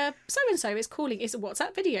would be a so-and-so is calling, it's a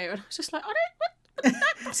WhatsApp video, and I was just like,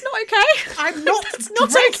 that's not okay. I'm not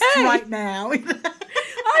dressed right now.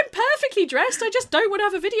 I'm perfectly dressed. I just don't want to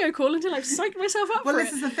have a video call until I've psyched myself up for it. Well,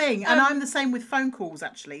 this is the thing. And I'm the same with phone calls,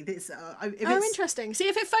 actually. Interesting. See,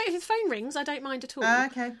 if the phone rings, I don't mind at all.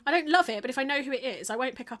 Okay. I don't love it, but if I know who it is, I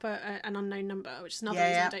won't pick up an unknown number, which is another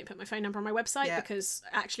reason I don't put my phone number on my website, because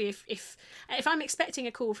actually if I'm expecting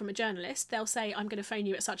a call from a journalist, they'll say, I'm going to phone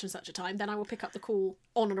you at such and such a time, then I will pick up the call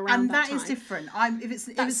on and around that time. And that is different. If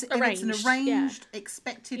it's an arranged,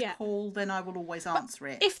 expected call, then I will always answer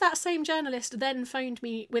it. If that same journalist then phoned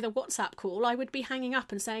me with a WhatsApp call, I would be hanging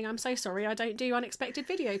up and saying, I'm so sorry, I don't do unexpected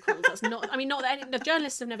video calls. That's not, I mean, not that the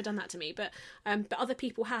journalists have never done that to me, but other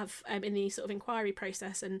people have in the sort of inquiry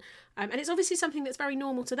process. And it's obviously something that's very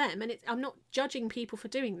normal to them. And I'm not judging people for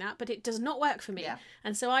doing that, but it does not work for me. Yeah.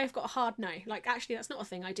 And so I've got a hard no. Like, actually, that's not a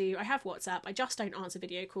thing I do. I have WhatsApp. I just don't answer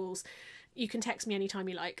video calls. You can text me anytime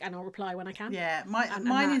you like, and I'll reply when I can. Yeah,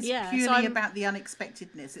 mine is purely about the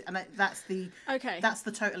unexpectedness, and that's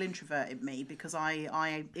the total introvert in me, because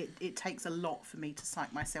it takes a lot for me to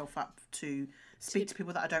psych myself up to speak to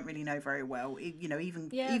people that I don't really know very well. Even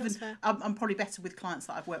I'm probably better with clients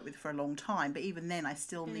that I've worked with for a long time, but even then I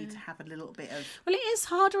still need to have a little bit of. Well, it is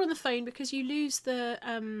harder on the phone because you lose the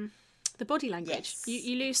body language. Yes.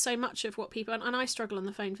 You lose so much of what people, and I struggle on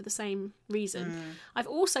the phone for the same reason. I've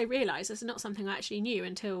also realised this is not something I actually knew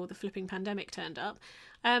until the flipping pandemic turned up.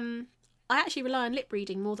 I actually rely on lip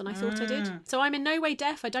reading more than I thought I did. So I'm in no way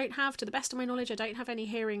deaf. I don't have, to the best of my knowledge, I don't have any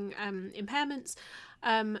hearing impairments.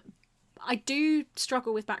 I do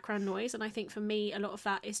struggle with background noise, and I think for me a lot of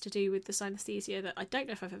that is to do with the synesthesia that I don't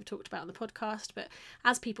know if I've ever talked about on the podcast, but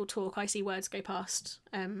as people talk I see words go past,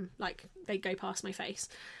 like they go past my face.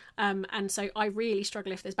 And so I really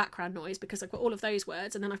struggle if there's background noise, because I've got all of those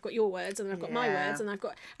words, and then I've got your words, and then I've got my words,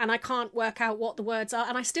 and I can't work out what the words are,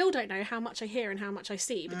 and I still don't know how much I hear and how much I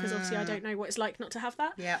see, because obviously I don't know what it's like not to have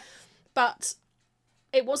that. Yeah. But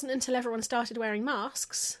it wasn't until everyone started wearing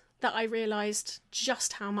masks that I realised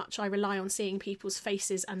just how much I rely on seeing people's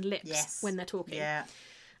faces and lips when they're talking. Yeah.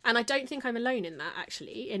 And I don't think I'm alone in that,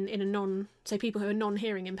 actually, so people who are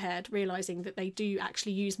non-hearing impaired realising that they do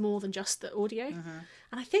actually use more than just the audio.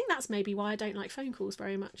 And I think that's maybe why I don't like phone calls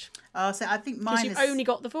very much. Oh, so I think mine because you've only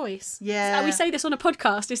got the voice. Yeah. We say this on a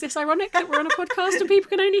podcast. Is this ironic that we're on a podcast and people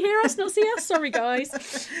can only hear us, not see us? Sorry,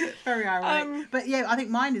 guys. Very ironic. But yeah, I think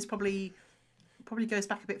mine is probably goes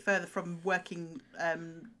back a bit further from working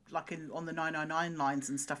like on the 999 lines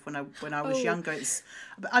and stuff when I was younger.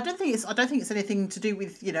 I don't think it's anything to do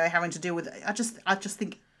with having to deal with it. I just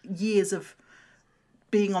think years of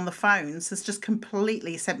being on the phones has just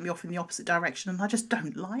completely sent me off in the opposite direction, and I just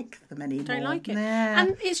don't like them anymore. Don't like it. Yeah.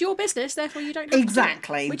 And it's your business, therefore you don't have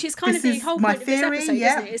exactly. to, which is kind of the whole point of this episode,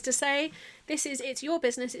 isn't it? Is to say it's your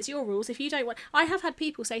business, it's your rules. If you don't want, I have had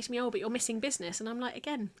people say to me, "Oh, but you're missing business," and I'm like,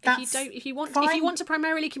 again, if you want to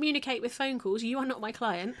primarily communicate with phone calls, you are not my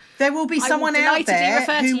client. There will be someone out there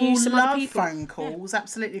who will love phone calls, yeah.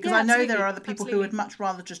 Absolutely, because I know there are other people who would much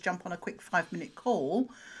rather just jump on a quick 5-minute call.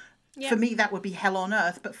 Yeah. For me, that would be hell on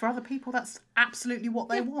earth, but for other people, that's absolutely what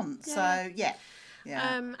they want. Yeah. So, yeah.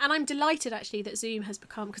 And I'm delighted, actually, that Zoom has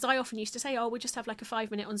become... Because I often used to say, we'll just have like a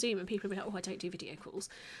 5-minute on Zoom, and people would be like, I don't do video calls.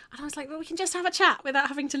 And I was like, well, we can just have a chat without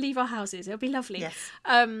having to leave our houses. It'll be lovely. Yes.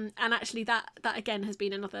 And actually, that again, has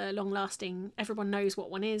been another long-lasting... Everyone knows what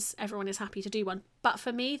one is. Everyone is happy to do one. But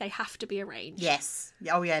for me, they have to be arranged. Yes.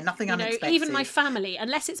 Oh, yeah, nothing unexpected. Even my family,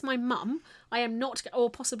 unless it's my mum... I am not, or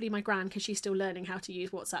possibly my gran, because she's still learning how to use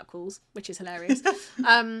WhatsApp calls, which is hilarious.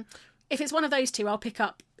 If it's one of those two, I'll pick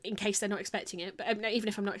up in case they're not expecting it. But even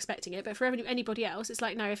if I'm not expecting it, but for anybody else, it's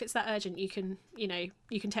like, no, if it's that urgent, you can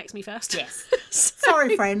text me first. Yes.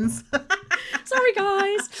 Sorry, friends. Sorry,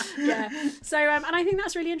 guys. Yeah. So, and I think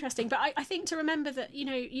that's really interesting. But I think to remember that,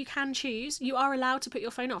 you can choose. You are allowed to put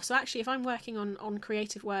your phone off. So actually, if I'm working on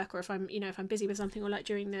creative work, or if I'm busy with something, or like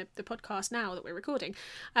during the podcast now that we're recording,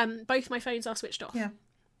 both my phones are switched off. Yeah.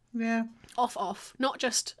 Yeah. Off. Not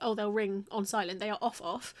just, they'll ring on silent. They are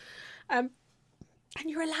off. And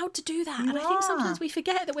you're allowed to do that. I think sometimes we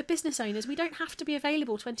forget that we're business owners. We don't have to be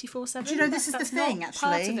available 24/7. Do you know, this is the thing, actually.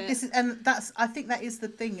 I think that is the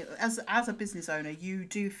thing. As a business owner, you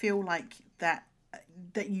do feel like that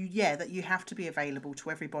you have to be available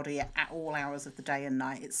to everybody at all hours of the day and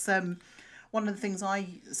night. It's one of the things I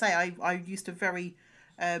say. I used to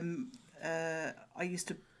I used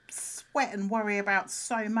to sweat and worry about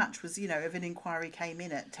so much was, if an inquiry came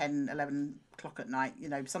in at 10, 11 o'clock at night,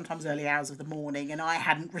 sometimes early hours of the morning, and I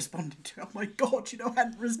hadn't responded to it. Oh my God, I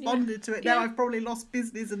hadn't responded to it. Now I've probably lost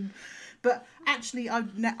business. But actually,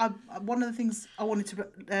 one of the things I wanted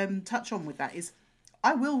to touch on with that is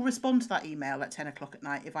I will respond to that email at 10 o'clock at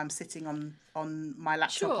night if I'm sitting on my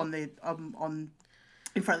laptop on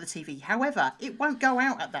in front of the TV. However, it won't go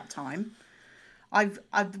out at that time.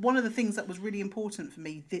 One of the things that was really important for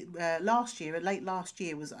me late last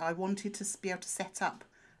year, was I wanted to be able to set up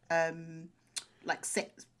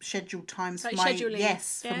set scheduled times for my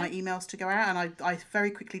emails to go out, and I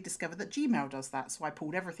very quickly discovered that Gmail does that. So I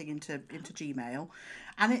pulled everything into Gmail,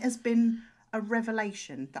 and it has been a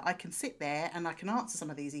revelation that I can sit there and I can answer some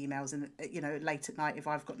of these emails late at night if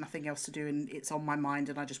I've got nothing else to do and it's on my mind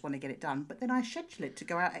and I just want to get it done. But then I schedule it to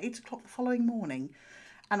go out at 8 o'clock the following morning.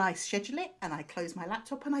 and I schedule it and I close my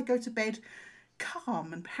laptop and I go to bed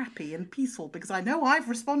calm and happy and peaceful because I know I've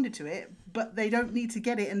responded to it, but they don't need to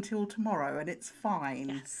get it until tomorrow and it's fine.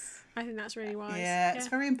 Yes, I think that's really wise. Yeah, it's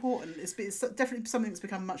very important. It's definitely something that's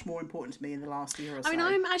become much more important to me in the last year or so. I mean,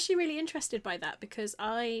 I'm actually really interested by that because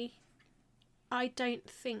I don't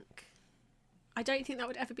think that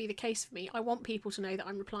would ever be the case for me. I want people to know that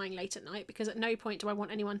I'm replying late at night because at no point do I want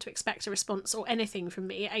anyone to expect a response or anything from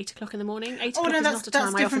me at 8 o'clock in the morning. 8 o'clock is not a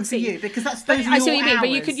time I often see. You because that's those are I see your what you mean,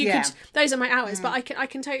 hours. but you could those are my hours. But I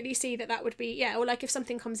can totally see that would be or like if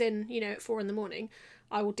something comes in, at 4 a.m,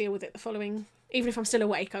 I will deal with it the following. Even if I'm still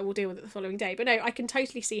awake, I will deal with it the following day. But no, I can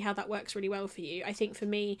totally see how that works really well for you. I think for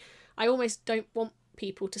me, I almost don't want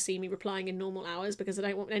people to see me replying in normal hours because I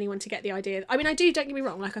don't want anyone to get the idea. I mean, I do, don't get me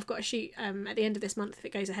wrong, like I've got a shoot at the end of this month if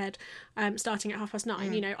it goes ahead, starting at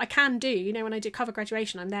 9:30. I can do, when I do cover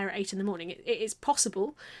graduation, I'm there at 8 a.m. It is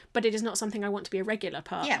possible, but it is not something I want to be a regular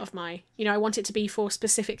part of my, I want it to be for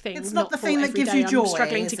specific things. It's not the thing that gives you joy,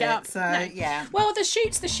 struggling to get up. So, no. Yeah. Well, the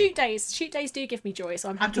shoot days do give me joy, so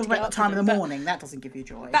I'm happy talking about the time in the morning. That doesn't give you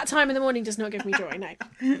joy. That time in the morning does not give me joy, no.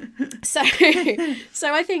 So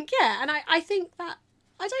I think, and I think that,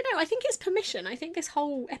 I don't know, I think it's permission. I think this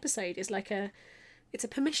whole episode is like it's a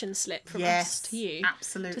permission slip from us to you.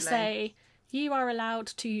 Absolutely. To say, you are allowed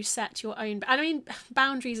to set your own... I mean,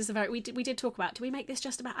 boundaries is a very... We did talk about, do we make this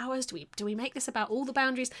just about hours? Do we make this about all the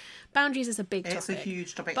boundaries? Boundaries is a big topic. It's a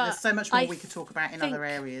huge topic. There's so much more we could talk about in other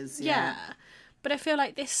areas. Yeah. But I feel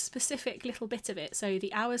like this specific little bit of it, so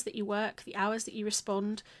the hours that you work, the hours that you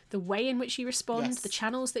respond, the way in which you respond, the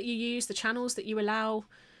channels that you use, the channels that you allow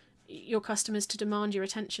your customers to demand your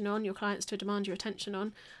attention on, your clients to demand your attention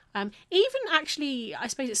on. Even actually, I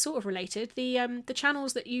suppose it's sort of related, the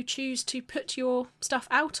channels that you choose to put your stuff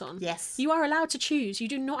out on. Yes. You are allowed to choose. You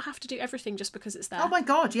do not have to do everything just because it's there. Oh my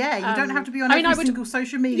God, yeah. You don't have to be on every single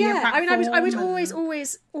social media platform. I would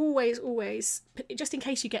always, just in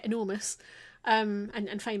case you get enormous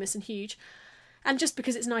and famous and huge, and just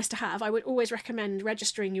because it's nice to have, I would always recommend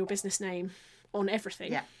registering your business name on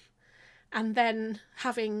everything. Yeah. And then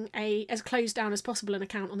having as closed down as possible an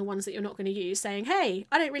account on the ones that you're not going to use, saying, hey,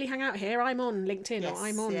 I don't really hang out here, I'm on LinkedIn or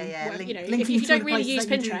I'm on whatever, if you don't really use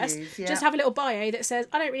Pinterest, just have a little bio that says,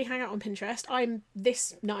 I don't really hang out on Pinterest, I'm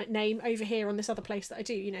this name over here on this other place that I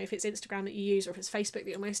do, if it's Instagram that you use or if it's Facebook that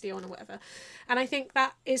you're mostly on or whatever. And I think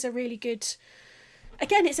that is a really good,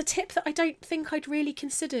 again, it's a tip that I don't think I'd really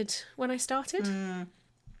considered when I started.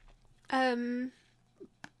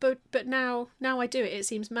 But now I do it. It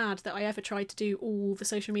seems mad that I ever tried to do all the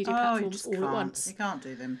social media platforms all at once. You can't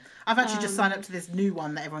do them. I've actually just signed up to this new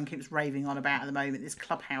one that everyone keeps raving on about at the moment, this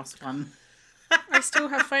Clubhouse one. I still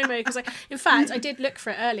have FOMO because in fact, I did look for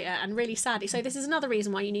it earlier and really sadly. So this is another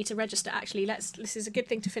reason why you need to register. Actually, this is a good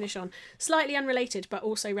thing to finish on. Slightly unrelated, but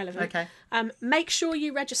also relevant. Okay. Make sure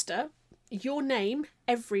you register your name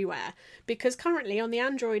everywhere because currently on the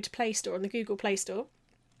Android Play Store and the Google Play Store,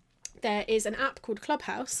 there is an app called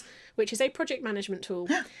Clubhouse, which is a project management tool.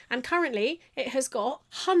 And currently it has got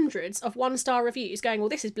hundreds of 1-star reviews going, well,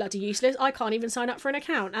 this is bloody useless. I can't even sign up for an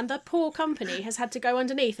account. And the poor company has had to go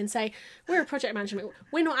underneath and say, we're a project management.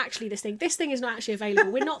 We're not actually this thing. This thing is not actually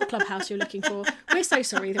available. We're not the Clubhouse you're looking for. We're so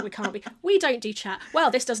sorry that we can't be. We don't do chat. Well,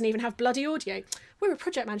 this doesn't even have bloody audio. We're a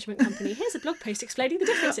project management company. Here's a blog post explaining the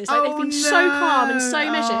differences. Like they've been so calm and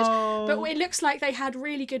so measured. But it looks like they had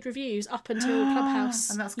really good reviews up until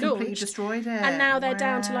Clubhouse and that's completely launched. Destroyed it. And now they're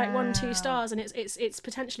down to like 1-2 stars, and it's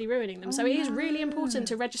potentially ruining them. So it is really important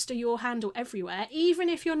to register your handle everywhere, even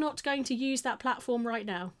if you're not going to use that platform right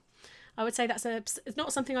now. I would say it's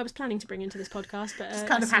not something I was planning to bring into this podcast, but it's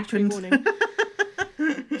kind of happened. Warning.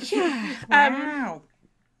 Yeah. Wow.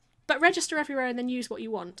 But register everywhere and then use what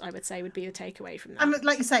you want, I would say, would be the takeaway from that. And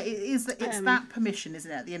like you say, it's that permission, isn't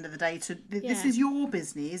it, at the end of the day? This is your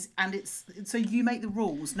business, and so you make the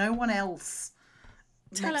rules. No one else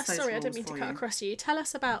Tell us, sorry, I didn't mean to cut across you. Tell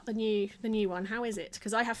us about the new one. How is it?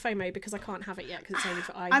 Because I have FOMO because I can't have it yet because it's only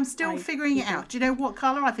for I'm still figuring it out. Do you know what,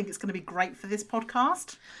 Carla? I think it's going to be great for this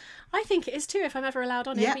podcast. I think it is too if I'm ever allowed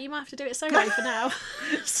on it, but you might have to do it solo for now.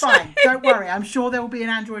 Fine, don't worry. I'm sure there will be an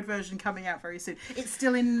Android version coming out very soon. It's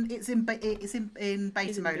still in beta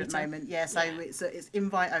mode at the moment. Yeah, so it's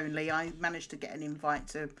invite only. I managed to get an invite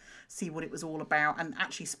to see what it was all about, and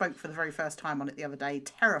actually spoke for the very first time on it the other day.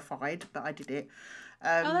 Terrified, but I did it.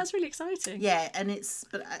 Oh, that's really exciting. Yeah, and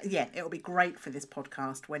it'll be great for this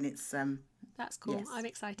podcast when it's. That's cool. Yes. I'm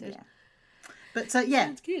excited. Yeah. But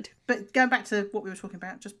sounds good. But going back to what we were talking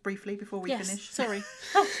about, just briefly before we finish. Sorry.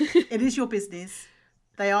 It is your business.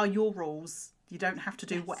 They are your rules. You don't have to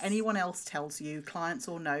do what anyone else tells you, clients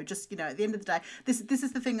or no. Just, at the end of the day, this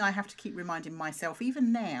is the thing I have to keep reminding myself,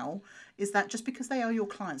 even now, is that just because they are your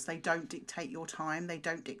clients, they don't dictate your time. They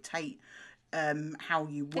don't dictate how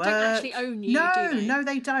you work. They don't actually own you, do they? No,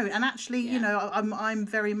 they don't. And actually, I'm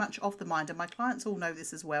very much of the mind, and my clients all know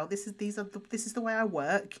this as well. This is the way I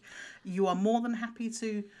work. You are more than happy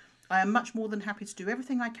to. I am much more than happy to do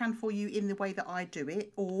everything I can for you in the way that I do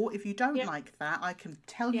it. Or if you don't like that, I can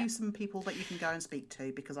tell you some people that you can go and speak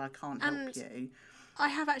to, because I can't help you. I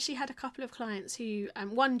have actually had a couple of clients who,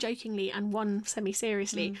 one jokingly and one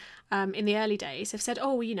semi-seriously, in the early days have said,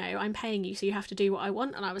 oh, I'm paying you, so you have to do what I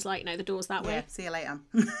want. And I was like, no, the door's that way. See you later.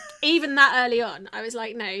 Even that early on, I was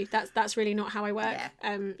like, no, that's really not how I work.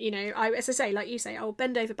 Yeah. As I say, like you say, I'll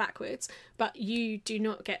bend over backwards, but you do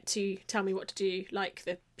not get to tell me what to do like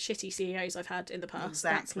the shitty CEOs I've had in the past.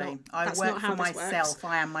 Exactly. I work for myself.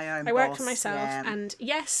 I am my own boss. I work for myself, and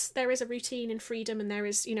yes, there is a routine in freedom, and there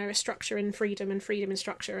is, a structure in freedom in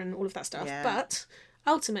structure and all of that stuff. Yeah. But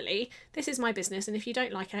ultimately, this is my business, and if you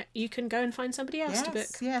don't like it, you can go and find somebody else to book.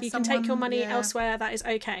 You can take your money elsewhere. That is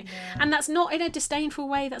okay. Yeah. And that's not in a disdainful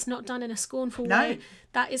way. That's not done in a scornful way.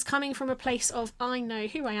 That is coming from a place of, I know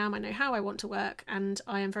who I am, I know how I want to work, and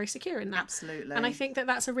I am very secure in that. Absolutely. And I think that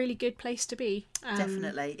that's a really good place to be.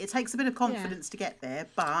 Definitely. It takes a bit of confidence to get there,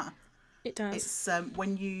 but it does. It's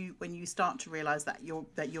when you start to realise that you're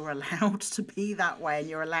allowed to be that way, and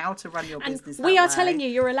you're allowed to run your business that way. We are telling you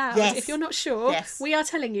you're allowed. Yes. If you're not sure, we are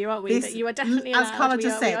telling you, aren't we, that you are definitely allowed. As Carla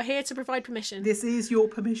just said, we are here to provide permission. This is your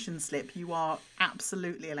permission slip. You are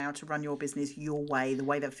absolutely allowed to run your business your way, the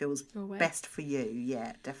way that feels best for you.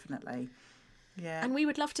 Yeah, definitely. Yeah. And we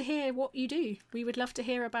would love to hear what you do. We would love to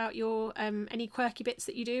hear about your any quirky bits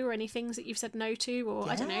that you do, or any things that you've said no to, or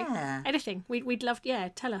I don't know, anything. We'd love,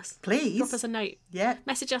 tell us. Please. Drop us a note. Yeah.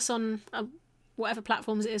 Message us on whatever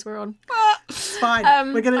platforms it is we're on. It's fine. I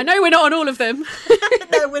know we're not on all of them.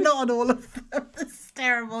 No, we're not on all of them. It's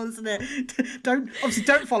terrible, isn't it? Don't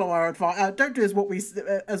follow our advice. Don't do as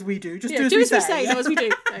we do. Just do as we say. Not as we do.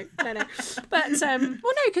 No. But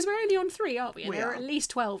because we're only on 3, aren't we? And there are at least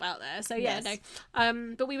 12 out there. So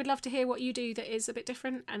But we would love to hear what you do that is a bit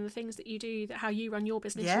different, and the things that you do, how you run your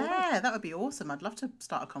business. Yeah, that would be awesome. I'd love to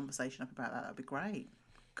start a conversation up about that. That'd be great.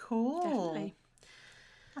 Cool. Definitely.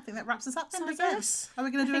 I think that wraps us up then, I guess. Are we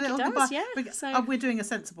going to do a little goodbye? Yeah. We're doing a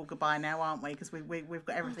sensible goodbye now, aren't we? Because we've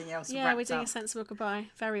got everything else wrapped up. Yeah, we're doing a sensible goodbye.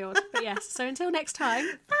 Very odd. But yes, so until next time,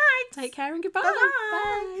 take care and goodbye.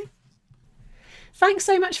 Bye. Thanks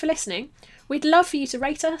so much for listening. We'd love for you to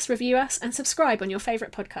rate us, review us, and subscribe on your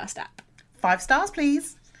favourite podcast app. 5 stars,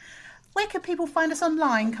 please. Where can people find us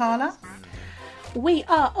online, Carla? We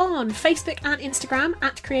are on Facebook and Instagram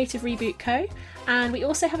at Creative Reboot Co. And we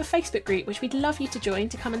also have a Facebook group which we'd love you to join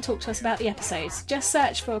to come and talk to us about the episodes. Just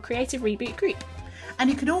search for Creative Reboot Group. And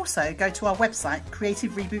you can also go to our website,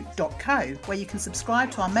 creativereboot.co, where you can subscribe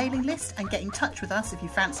to our mailing list and get in touch with us if you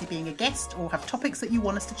fancy being a guest or have topics that you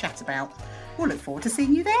want us to chat about. We'll look forward to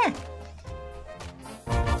seeing you there.